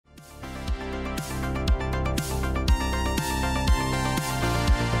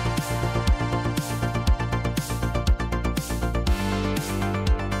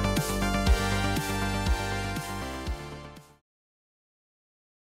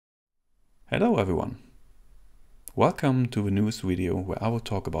Hello everyone! Welcome to the newest video where I will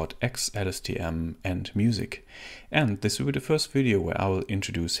talk about xLSTM and music. And this will be the first video where I will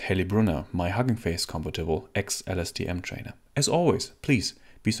introduce Helibrunna, my Hugging Face compatible xLSTM trainer. As always, please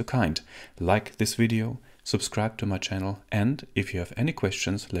be so kind, like this video, subscribe to my channel, and if you have any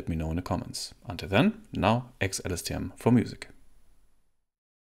questions, let me know in the comments. Until then, now xLSTM for music.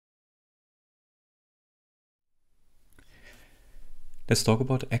 Let's talk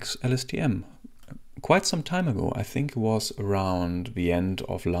about xLSTM. Quite some time ago, I think it was around the end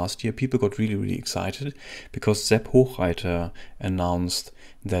of last year, people got really excited because Sepp Hochreiter announced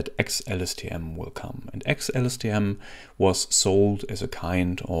that xLSTM will come. And xLSTM was sold as a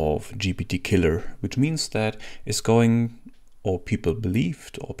kind of GPT Killer, which means that it's going, or people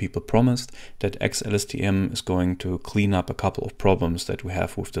believed, or people promised, that xLSTM is going to clean up a couple of problems that we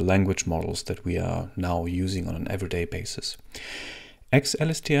have with the language models that we are now using on an everyday basis.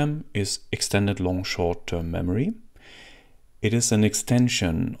 xLSTM is extended long short-term memory. It is an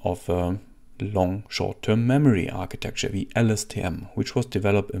extension of a long short-term memory architecture, the LSTM, which was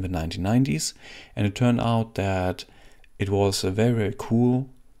developed in the 1990s, and it turned out that it was a very cool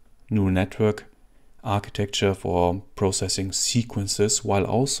neural network architecture for processing sequences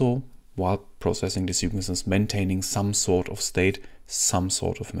while processing the sequences, maintaining some sort of state, some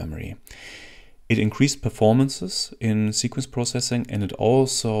sort of memory. It increased performances in sequence processing, and it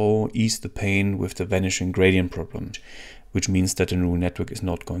also eased the pain with the vanishing gradient problem, which means that the neural network is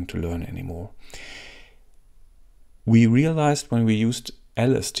not going to learn anymore. We realized when we used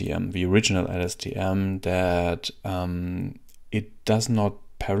LSTM, the original LSTM, that it does not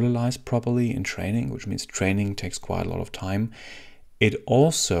parallelize properly in training, which means training takes quite a lot of time. It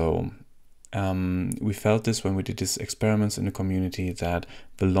also we felt this when we did these experiments in the community, that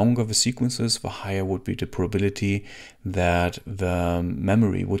the longer the sequences, the higher would be the probability that the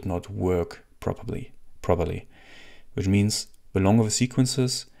memory would not work properly. Which means the longer the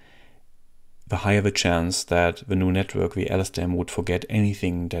sequences, the higher the chance that the neural network, the LSTM, would forget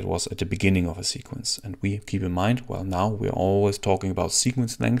anything that was at the beginning of a sequence. And we keep in mind, well, now we're always talking about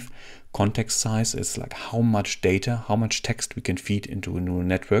sequence length, context size. It's like how much data, how much text we can feed into a neural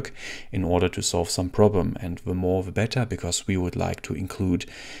network in order to solve some problem. And the more the better, because we would like to include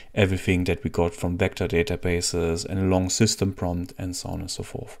everything that we got from vector databases and a long system prompt and so on and so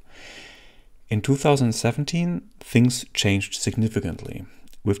forth. In 2017, things changed significantly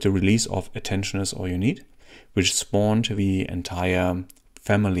with the release of Attention is All You Need, which spawned the entire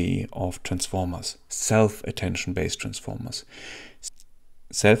family of transformers, self-attention-based transformers.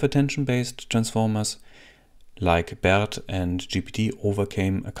 Self-attention-based transformers like BERT and GPT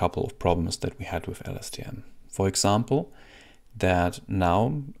overcame a couple of problems that we had with LSTM. For example, that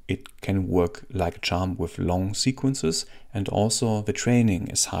now it can work like a charm with long sequences, and also the training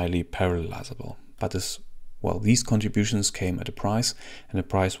is highly parallelizable. But these contributions came at a price, and the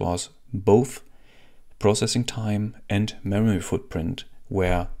price was both processing time and memory footprint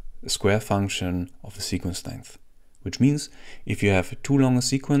were a square function of the sequence length. Which means if you have too long a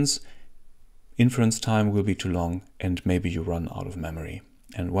sequence, inference time will be too long and maybe you run out of memory.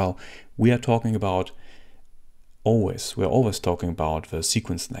 And well, we're always talking about the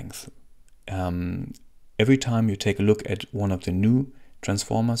sequence length. Every time you take a look at one of the new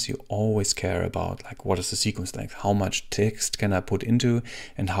transformers, you always care about, like, what is the sequence length, how much text can I put into,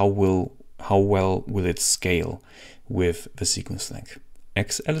 and how well will it scale with the sequence length.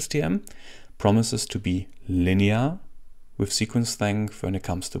 xLSTM promises to be linear with sequence length when it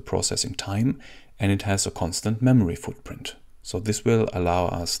comes to processing time, and it has a constant memory footprint. So this will allow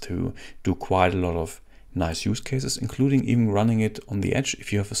us to do quite a lot of nice use cases, including even running it on the edge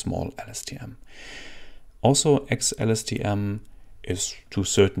if you have a small LSTM. Also, xLSTM is to a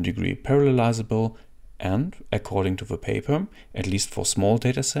certain degree parallelizable, and according to the paper, at least for small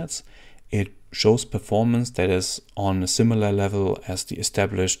data sets, it shows performance that is on a similar level as the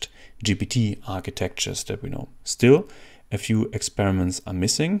established GPT architectures that we know. Still, a few experiments are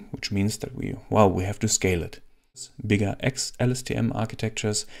missing, which means that we have to scale it. Bigger xLSTM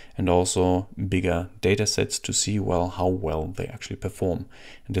architectures and also bigger data sets to see how well they actually perform.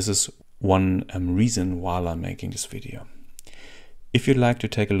 And this is one reason why I'm making this video. If you'd like to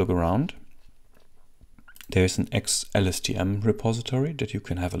take a look around, there's an xLSTM repository that you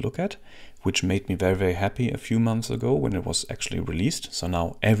can have a look at, which made me very happy a few months ago when it was actually released. So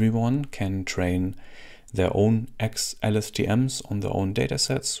now everyone can train their own xLSTMs on their own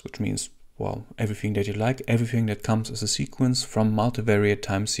datasets, which means, everything that you like, everything that comes as a sequence from multivariate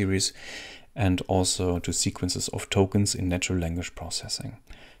time series, and also to sequences of tokens in natural language processing.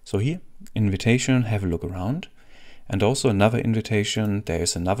 So here, invitation, have a look around. And also another invitation, there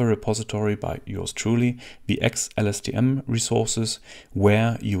is another repository by yours truly, the xLSTM resources,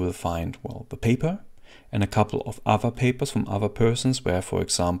 where you will find, well, the paper and a couple of other papers from other persons, where, for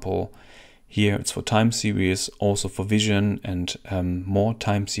example, here it's for time series, also for vision, and more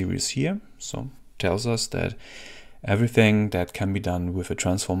time series here. So tells us that everything that can be done with a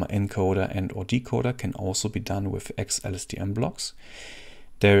transformer encoder and or decoder can also be done with xLSTM blocks.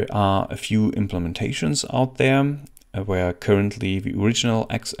 There are a few implementations out there where currently the original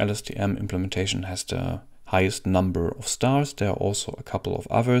xLSTM implementation has the highest number of stars. There are also a couple of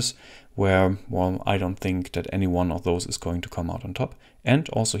others where, well, I don't think that any one of those is going to come out on top. And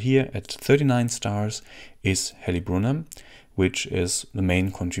also here at 39 stars is Helibrunna, which is the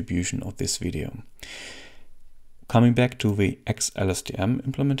main contribution of this video. Coming back to the xLSTM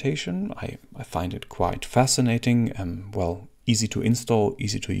implementation, I find it quite fascinating, well, easy to install,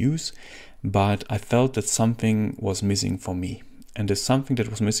 easy to use, but I felt that something was missing for me. And the something that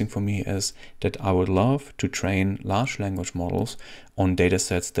was missing for me is that I would love to train large language models on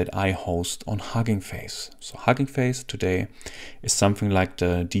datasets that I host on Hugging Face. So Hugging Face today is something like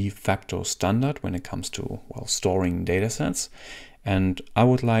the de facto standard when it comes to, well, storing datasets. And I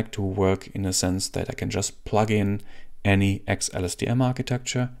would like to work in a sense that I can just plug in any xLSTM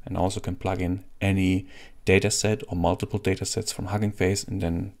architecture and also can plug in any dataset or multiple datasets from Hugging Face and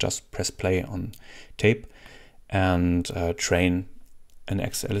then just press play on tape and train an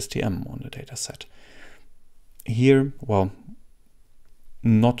xLSTM on the dataset. Here, well,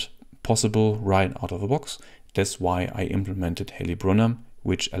 not possible right out of the box. That's why I implemented Helibrunna,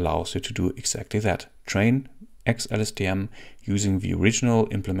 which allows you to do exactly that. Train xLSTM using the original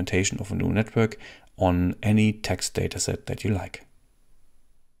implementation of a neural network on any text dataset that you like.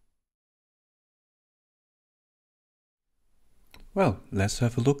 Well, let's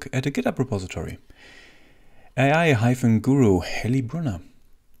have a look at a GitHub repository. AI-Guru Helibrunna.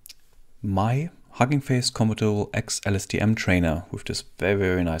 My Hugging Face compatible xLSTM trainer with this very,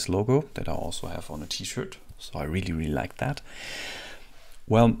 very nice logo that I also have on a t-shirt. So I really, really like that.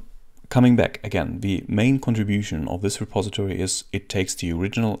 Well, coming back again, the main contribution of this repository is it takes the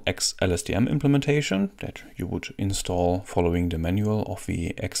original xLSTM implementation that you would install following the manual of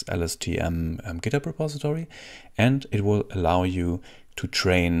the xLSTM GitHub repository, and it will allow you to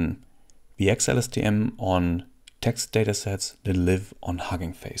train the xLSTM on text datasets that live on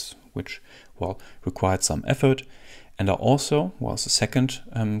Hugging Face, which, well, required some effort. And I also, well, as a second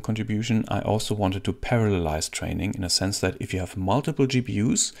contribution, I also wanted to parallelize training in a sense that if you have multiple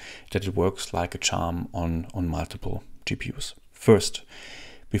GPUs, that it works like a charm on multiple GPUs. First,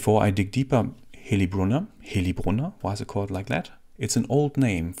 before I dig deeper, Helibrunna, why is it called like that? It's an old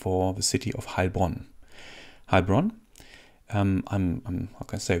name for the city of Heilbronn. Heilbronn, I'm how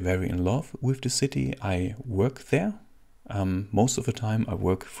can I say, very in love with the city. I work there. Most of the time I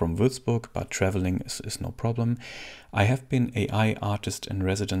work from Würzburg, but traveling is no problem. I have been AI artist in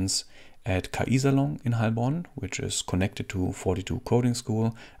residence at KI Salon in Heilbronn, which is connected to 42 Coding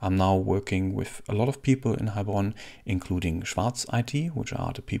School. I'm now working with a lot of people in Heilbronn, including Schwarz IT, which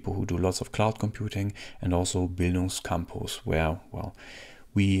are the people who do lots of cloud computing, and also Bildungscampus, where, well,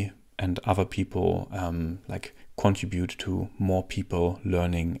 we and other people like contribute to more people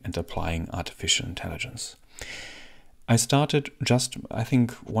learning and applying artificial intelligence. I started just, I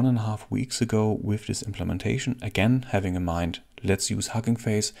think, 1.5 weeks ago with this implementation, again having in mind, let's use Hugging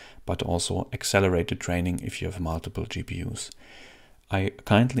Face, but also accelerated training if you have multiple GPUs. I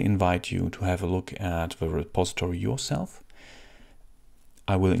kindly invite you to have a look at the repository yourself.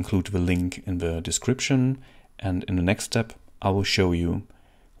 I will include the link in the description, and in the next step I will show you,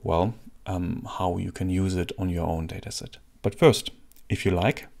 well, how you can use it on your own dataset. But first, if you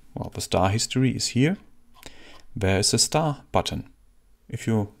like, well, the star history is here. There is a star button. If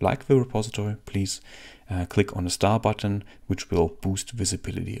you like the repository, please click on the star button, which will boost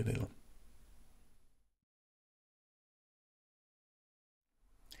visibility a little.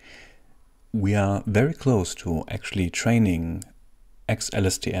 We are very close to actually training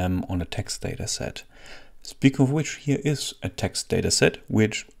xLSTM on a text dataset. Speaking of which, here is a text dataset,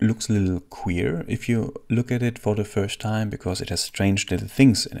 which looks a little queer if you look at it for the first time, because it has strange little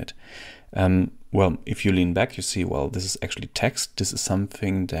things in it. Well, if you lean back, you see, well, this is actually text. This is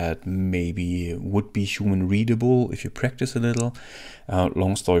something that maybe would be human readable if you practice a little.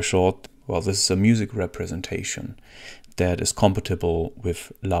 Long story short, well, this is a music representation that is compatible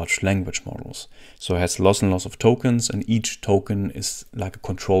with large language models. So it has lots and lots of tokens, and each token is like a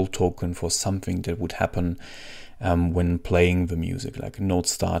control token for something that would happen when playing the music, like note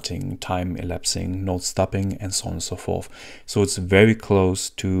starting, time elapsing, note stopping, and so on and so forth. So it's very close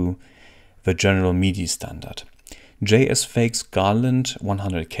to the general MIDI standard. JS Garland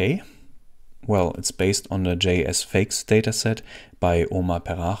 100K. Well, it's based on the JS dataset by Omar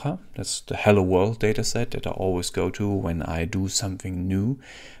Peraja. That's the Hello World dataset that I always go to when I do something new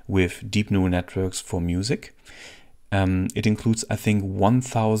with deep neural networks for music. It includes, I think,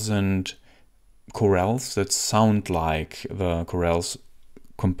 1,000 chorales that sound like the chorales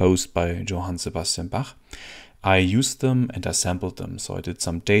composed by Johann Sebastian Bach. I used them and I sampled them. So I did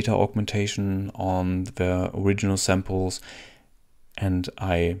some data augmentation on the original samples, and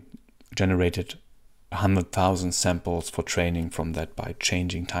I generated 100,000 samples for training from that by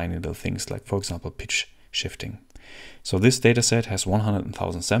changing tiny little things like, for example, pitch shifting. So this dataset has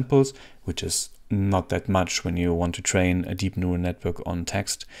 100,000 samples, which is not that much when you want to train a deep neural network on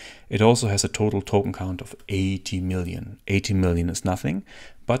text. It also has a total token count of 80 million. 80 million is nothing,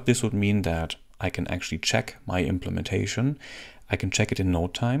 but this would mean that I can actually check my implementation. I can check it in no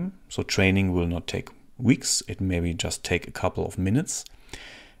time. So training will not take weeks. It maybe just take a couple of minutes.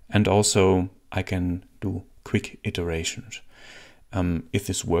 And also I can do quick iterations. If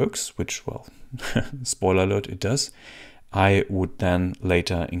this works, which, well, spoiler alert, it does, I would then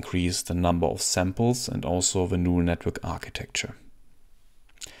later increase the number of samples and also the neural network architecture.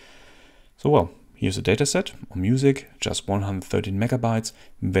 So, well, here's a dataset on music, just 113 megabytes,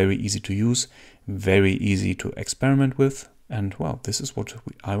 very easy to use, very easy to experiment with. And, well, this is what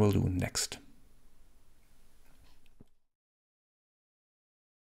I will do next.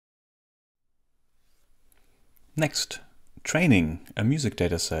 Next, training a music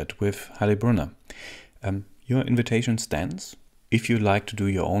dataset with Helibrunna. Your invitation stands. If you like to do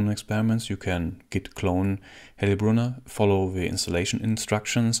your own experiments, you can git clone Helibrunna, follow the installation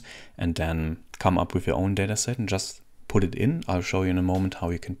instructions, and then come up with your own dataset and just put it in. I'll show you in a moment how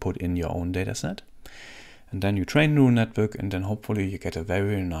you can put in your own dataset. And then you train neural network, and then hopefully you get a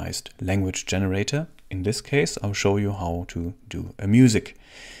very nice language generator. In this case, I'll show you how to do a music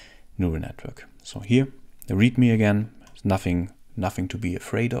neural network. So here, the README again, nothing to be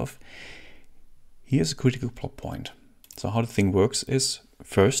afraid of. Here's a critical plot point. So how the thing works is,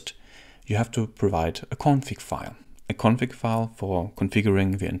 first, you have to provide a config file. A config file for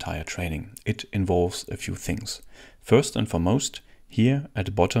configuring the entire training. It involves a few things. First and foremost, here at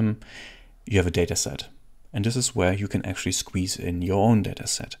the bottom, you have a dataset. And this is where you can actually squeeze in your own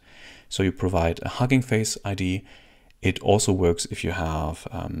dataset. So you provide a Hugging Face ID. It also works if you have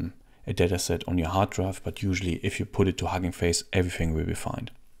a dataset on your hard drive, but usually if you put it to Hugging Face, everything will be fine.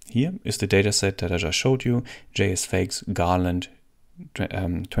 Here is the dataset that I just showed you, JS Garland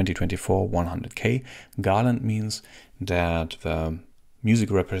 2024 100K. Garland means that the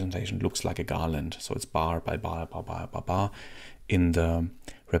music representation looks like a garland. So it's bar by bar by bar by bar in the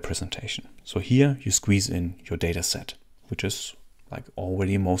representation. So here you squeeze in your dataset, which is like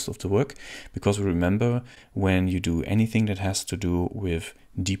already most of the work, because remember, when you do anything that has to do with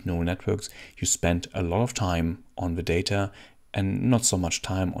deep neural networks, you spend a lot of time on the data and not so much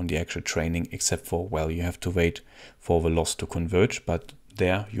time on the actual training, except for, well, you have to wait for the loss to converge, but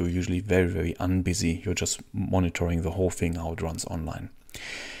there you're usually very, very unbusy. You're just monitoring the whole thing, how it runs online.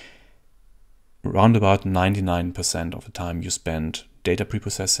 Around about 99% of the time you spend data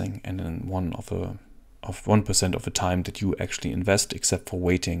preprocessing, and then 1% of the time that you actually invest, except for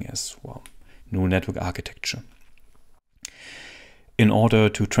waiting, as, well, neural network architecture. In order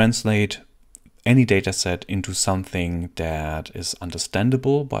to translate any dataset into something that is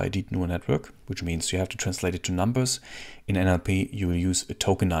understandable by a deep neural network, which means you have to translate it to numbers, in NLP you will use a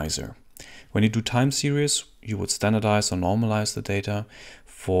tokenizer. When you do time series, you would standardize or normalize the data.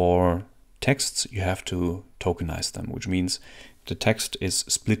 For texts, you have to tokenize them, which means the text is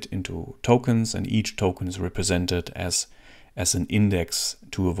split into tokens, and each token is represented as an index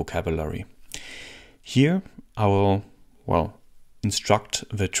to a vocabulary. Here I will, well, instruct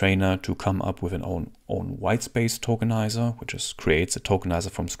the trainer to come up with an own whitespace tokenizer, which is creates a tokenizer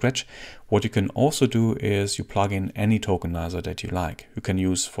from scratch. What you can also do is you plug in any tokenizer that you like. You can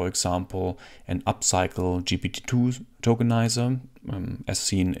use, for example, an upcycle GPT-2 tokenizer, as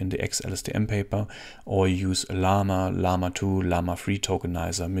seen in the xLSTM paper, or use a Llama 2, Llama 3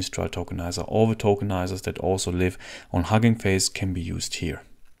 tokenizer, Mistral tokenizer. All the tokenizers that also live on Hugging Face can be used here.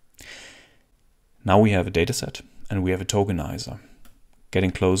 Now we have a dataset and we have a tokenizer.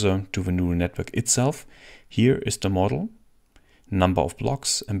 Getting closer to the neural network itself, here is the model, number of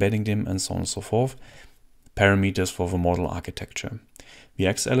blocks, embedding them, and so on and so forth, parameters for the model architecture. The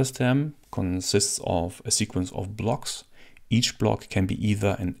xLSTM consists of a sequence of blocks. Each block can be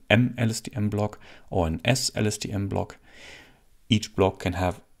either an MLSTM block or an SLSTM block. Each block can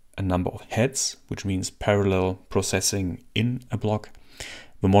have a number of heads, which means parallel processing in a block.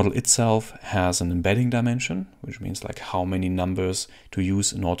 The model itself has an embedding dimension, which means like how many numbers to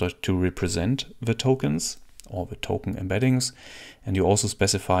use in order to represent the tokens or the token embeddings. And you also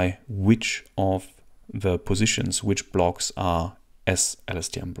specify which of the positions, which blocks are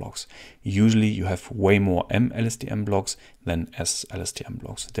xLSTM blocks. Usually you have way more MLSTM blocks than xLSTM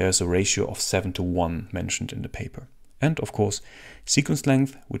blocks. There's a ratio of 7:1 mentioned in the paper. And of course, sequence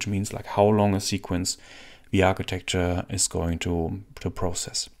length, which means like how long a sequence the architecture is going to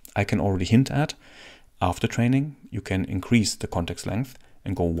process. I can already hint at, after training, you can increase the context length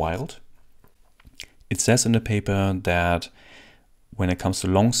and go wild. It says in the paper that when it comes to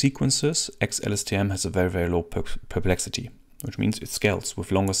long sequences, xLSTM has a very, very low perplexity, which means it scales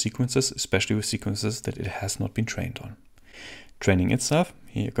with longer sequences, especially with sequences that it has not been trained on. Training itself,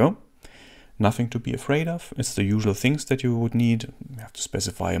 here you go. Nothing to be afraid of. It's the usual things that you would need. You have to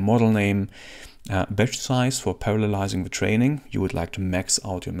specify a model name, batch size for parallelizing the training. You would like to max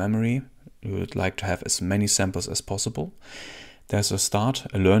out your memory. You would like to have as many samples as possible. There's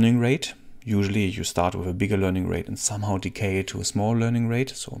a learning rate. Usually you start with a bigger learning rate and somehow decay it to a small learning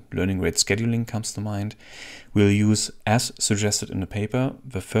rate. So learning rate scheduling comes to mind. We'll use, as suggested in the paper,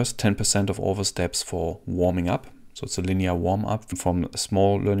 the first 10% of all the steps for warming up. So it's a linear warm up from a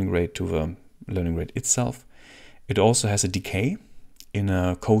small learning rate to the learning rate itself. It also has a decay in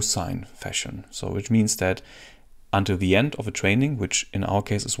a cosine fashion. So which means that until the end of a training, which in our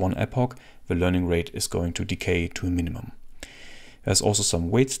case is 1 epoch, the learning rate is going to decay to a minimum. There's also some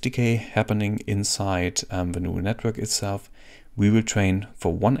weights decay happening inside the neural network itself. We will train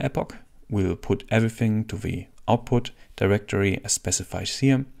for 1 epoch. We will put everything to the output directory as specified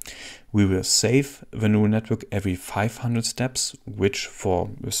here. We will save the neural network every 500 steps, which for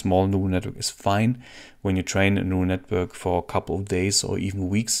a small neural network is fine. When you train a neural network for a couple of days or even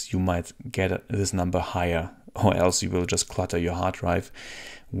weeks, you might get this number higher, or else you will just clutter your hard drive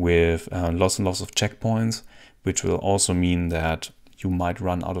with lots and lots of checkpoints, which will also mean that you might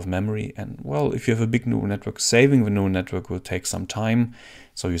run out of memory. And well, if you have a big neural network, saving the neural network will take some time,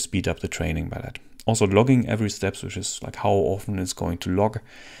 so you speed up the training by that. Also logging every step, which is like how often it's going to log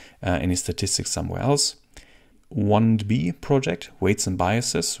any statistics somewhere else. 1B project, weights and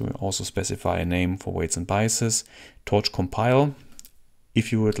biases. We also specify a name for weights and biases. Torch compile.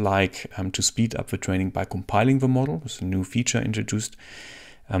 If you would like to speed up the training by compiling the model, it's a new feature introduced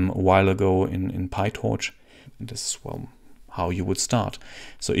a while ago in PyTorch. This is, well, how you would start.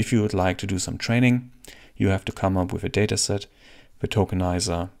 So if you would like to do some training, you have to come up with a dataset, the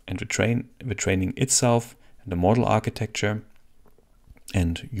tokenizer, and the training itself, and the model architecture.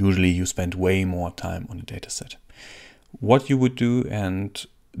 And usually you spend way more time on the dataset. What you would do, and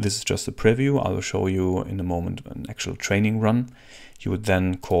this is just a preview, I will show you in a moment an actual training run. You would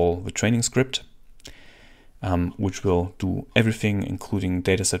then call the training script, which will do everything, including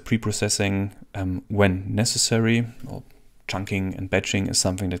dataset preprocessing when necessary. Well, chunking and batching is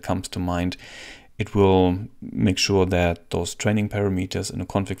something that comes to mind. It will make sure that those training parameters in a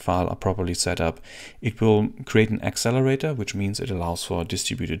config file are properly set up. It will create an accelerator, which means it allows for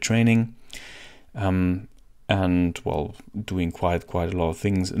distributed training. And well, doing quite a lot of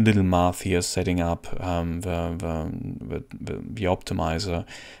things. A little math here, setting up the optimizer,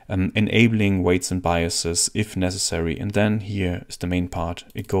 enabling weights and biases if necessary. And then here is the main part.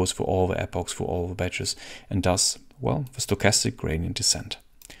 It goes for all the epochs, for all the batches, and does, well, the stochastic gradient descent.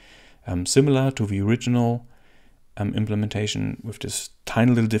 Similar to the original implementation, with this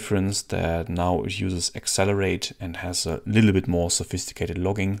tiny little difference that now it uses accelerate and has a little bit more sophisticated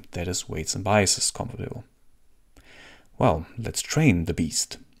logging that is weights and biases compatible. Well, let's train the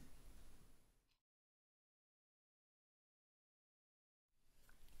beast.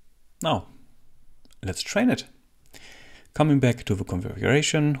 Now, let's train it. Coming back to the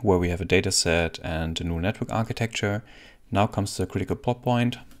configuration where we have a dataset and a neural network architecture, now comes the critical plot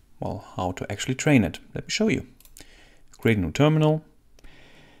point. Well, how to actually train it. Let me show you. Create a new terminal.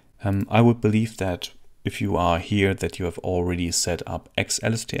 I would believe that if you are here, that you have already set up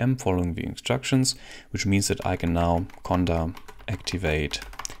xLSTM following the instructions, which means that I can now conda activate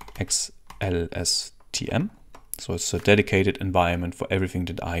xLSTM. So it's a dedicated environment for everything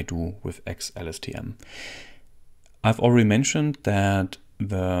that I do with xLSTM. I've already mentioned that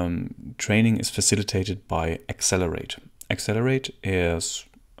the training is facilitated by xLSTM. xLSTM is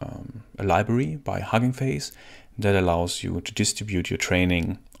a library by Hugging Face that allows you to distribute your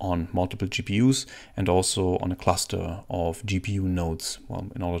training on multiple GPUs and also on a cluster of GPU nodes, well,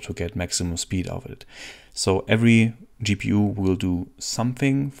 in order to get maximum speed out of it. So every GPU will do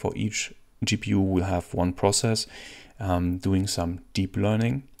something. For each GPU will have one process doing some deep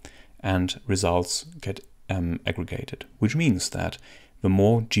learning, and results get aggregated, which means that the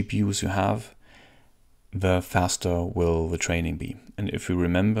more GPUs you have, the faster will the training be. And if you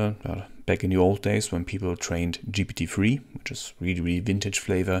remember back in the old days when people trained GPT-3, which is really vintage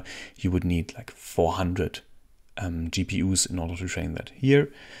flavor, you would need like 400 GPUs in order to train that.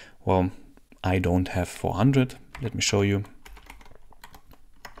 Here, well, I don't have 400. Let me show you.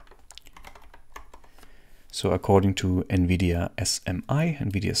 So according to NVIDIA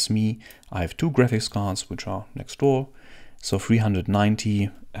SMI, I have 2 graphics cards which are next door. So 390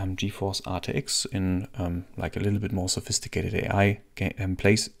 GeForce RTX in like a little bit more sophisticated AI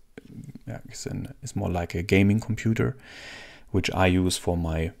place. It's more like a gaming computer, which I use for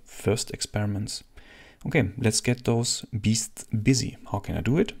my first experiments. Okay, let's get those beasts busy. How can I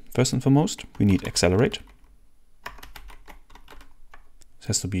do it? First and foremost, we need Accelerate. It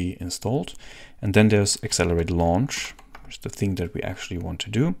has to be installed. And then there's Accelerate Launch, which is the thing that we actually want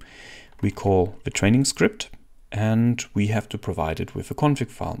to do. We call the training script, and we have to provide it with a config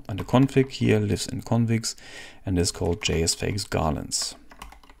file. And the config here lives in configs and is called JSFakes Garlands.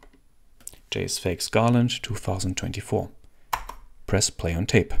 JSFakes Garland 2024. Press play on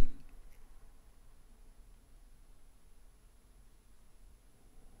tape.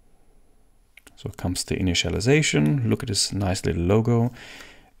 So comes the initialization. Look at this nice little logo.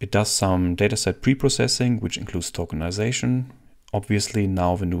 It does some dataset pre-processing, which includes tokenization. Obviously,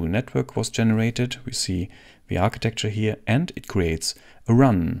 now the neural network was generated. We see the architecture here, and it creates a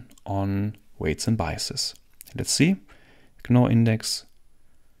run on weights and biases. Let's see. Ignore index.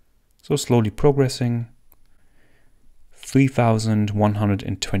 So slowly progressing.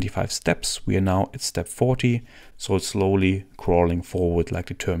 3,125 steps. We are now at step 40. So it's slowly crawling forward like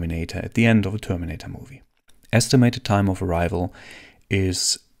the Terminator at the end of a Terminator movie. Estimated time of arrival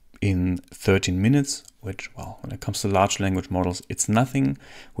is in 13 minutes, which, well, when it comes to large language models, it's nothing.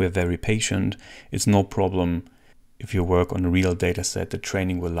 We're very patient. It's no problem. If you work on a real data set, the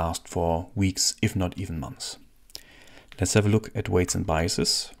training will last for weeks, if not even months. Let's have a look at weights and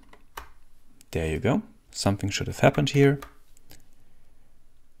biases. There you go. Something should have happened here.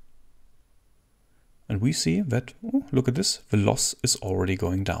 And we see that, oh, look at this, the loss is already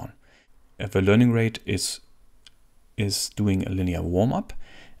going down. The learning rate is doing a linear warm-up,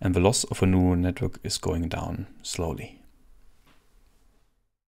 and the loss of a neural network is going down slowly.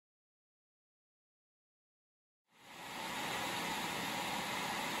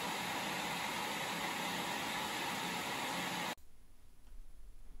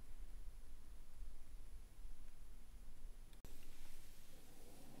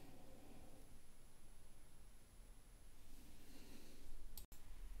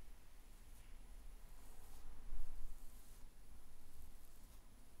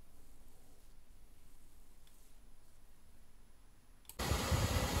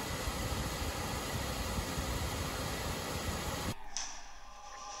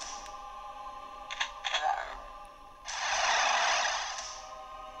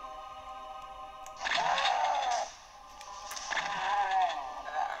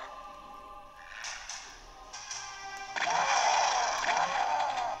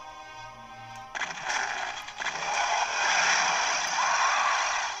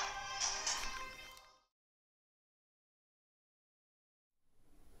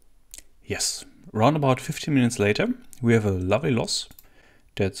 Yes, around about 15 minutes later, we have a lovely loss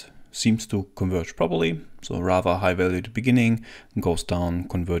that seems to converge properly. So rather high value at the beginning, goes down,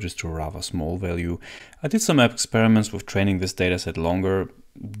 converges to a rather small value. I did some experiments with training this dataset longer,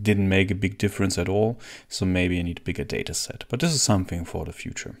 didn't make a big difference at all. So maybe I need a bigger dataset, but this is something for the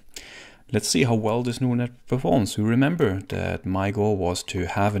future. Let's see how well this neural network performs. We remember that my goal was to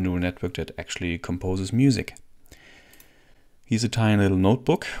have a neural network that actually composes music. Here's a tiny little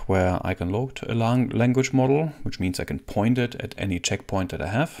notebook where I can load a language model, which means I can point it at any checkpoint that I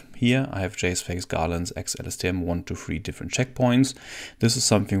have. Here I have JSFakes Garland's xLSTM 1 to 3 different checkpoints. This is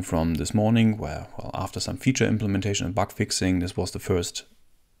something from this morning where, well, after some feature implementation and bug fixing, this was the first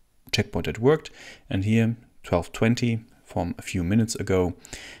checkpoint that worked. And here, 1220 from a few minutes ago,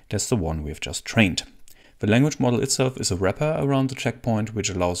 that's the one we've just trained. The language model itself is a wrapper around the checkpoint, which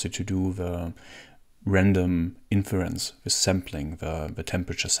allows you to do the random inference with sampling, the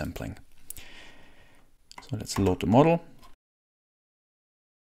temperature sampling. So let's load the model.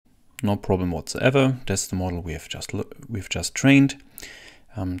 No problem whatsoever. That's the model we've just trained.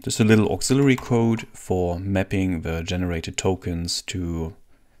 There's a little auxiliary code for mapping the generated tokens to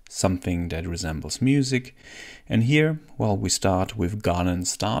something that resembles music. And here, well, we start with Garland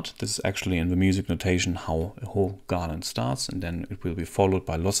start. This is actually in the music notation how a whole Garland starts, and then it will be followed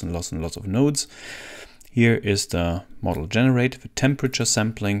by lots and lots and lots of nodes. Here is the model generate, the temperature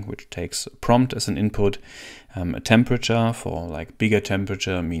sampling, which takes a prompt as an input. A temperature for like bigger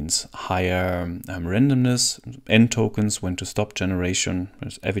temperature means higher randomness. N tokens when to stop generation.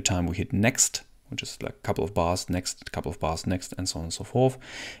 Every time we hit next, which is like a couple of bars next, a couple of bars next, and so on and so forth.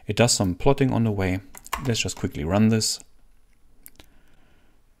 It does some plotting on the way. Let's just quickly run this.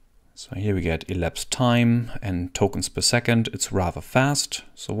 So here we get elapsed time and tokens per second. It's rather fast.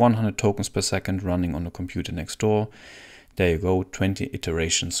 So 100 tokens per second running on the computer next door. There you go, 20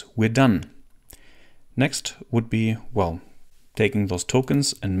 iterations. We're done. Next would be, well, taking those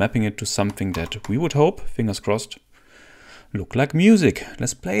tokens and mapping it to something that we would hope, fingers crossed, look like music.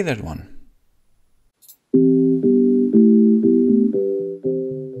 Let's play that one.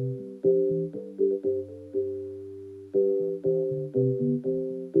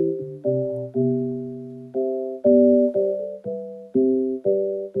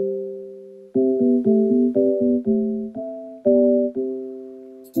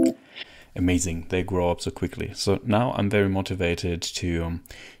 Amazing, they grow up so quickly. So now I'm very motivated to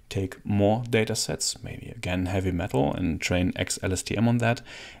take more data sets, maybe again heavy metal, and train xLSTM on that.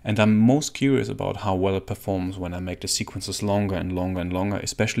 And I'm most curious about how well it performs when I make the sequences longer and longer and longer,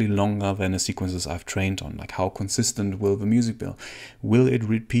 especially longer than the sequences I've trained on. Like how consistent will the music be? Will it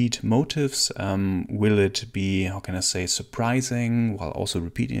repeat motifs? Will it be, how can I say, surprising while also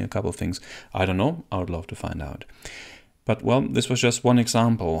repeating a couple of things? I don't know, I would love to find out. But well, this was just one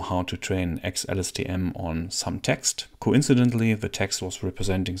example how to train xLSTM on some text. Coincidentally, the text was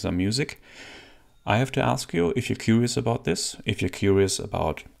representing some music. I have to ask you, if you're curious about this, if you're curious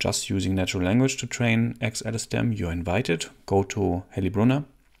about just using natural language to train xLSTM, you're invited. Go to Helibrunna,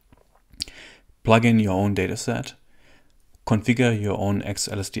 plug in your own dataset, configure your own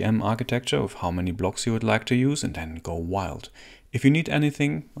xLSTM architecture with how many blocks you would like to use, and then go wild. If you need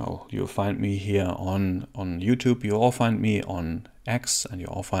anything, well, you'll find me here on YouTube, you'll all find me on X, and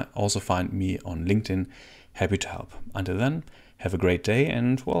you'll also find me on LinkedIn. Happy to help. Until then, have a great day,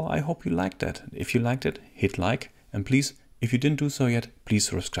 and well, I hope you liked that. If you liked it, hit like, and please, if you didn't do so yet, please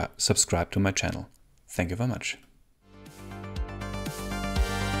subscribe to my channel. Thank you very much.